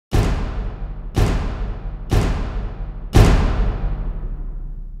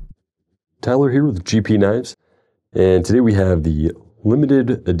Tyler here with GP Knives, and today we have the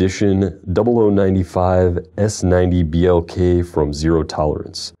limited edition 0095 S90 BLK from Zero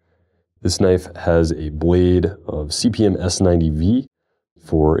Tolerance. This knife has a blade of CPM S90V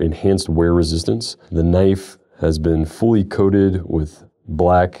for enhanced wear resistance. The knife has been fully coated with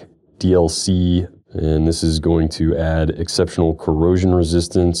black DLC, and this is going to add exceptional corrosion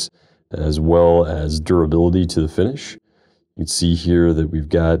resistance as well as durability to the finish. You can see here that we've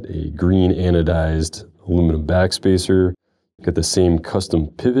got a green anodized aluminum backspacer, got the same custom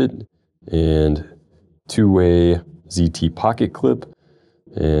pivot and two-way ZT pocket clip,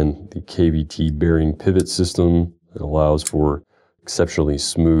 and the KVT Bearing Pivot system that allows for exceptionally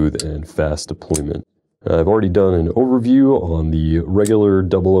smooth and fast deployment. I've already done an overview on the regular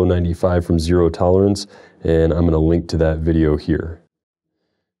 0095 from Zero Tolerance, and I'm going to link to that video here.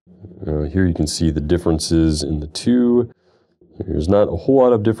 Here you can see the differences in the two. There's not a whole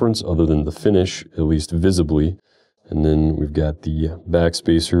lot of difference other than the finish, at least visibly. And then we've got the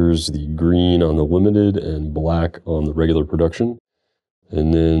backspacers, the green on the limited and black on the regular production.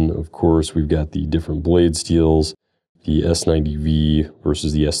 And then, of course, we've got the different blade steels, the S90V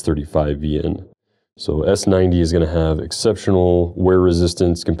versus the S35VN. So S90 is going to have exceptional wear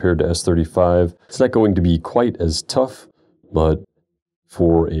resistance compared to S35. It's not going to be quite as tough, but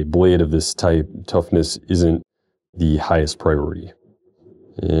for a blade of this type, toughness isn't the highest priority.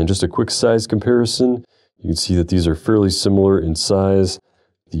 And just a quick size comparison, you can see that these are fairly similar in size.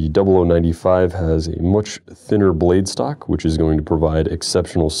 The 0095 has a much thinner blade stock, which is going to provide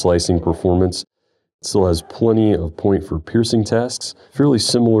exceptional slicing performance. It still has plenty of point for piercing tasks, fairly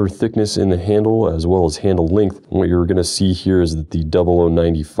similar thickness in the handle as well as handle length. What you're going to see here is that the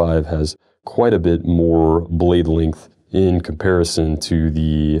 0095 has quite a bit more blade length in comparison to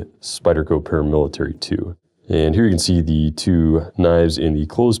the Spyderco Paramilitary 2. And here you can see the two knives in the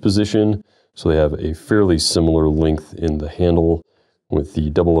closed position. So they have a fairly similar length in the handle, with the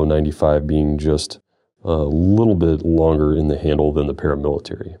 0095 being just a little bit longer in the handle than the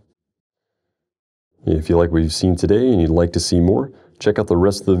Paramilitary. If you like what you've seen today and you'd like to see more, check out the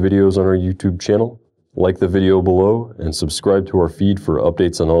rest of the videos on our YouTube channel, like the video below, and subscribe to our feed for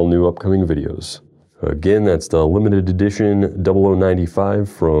updates on all new upcoming videos. Again, that's the limited edition 0095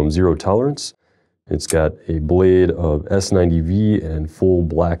 from Zero Tolerance. It's got a blade of S90V and full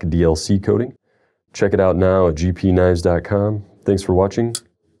black DLC coating. Check it out now at gpknives.com. Thanks for watching,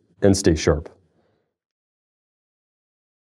 and stay sharp.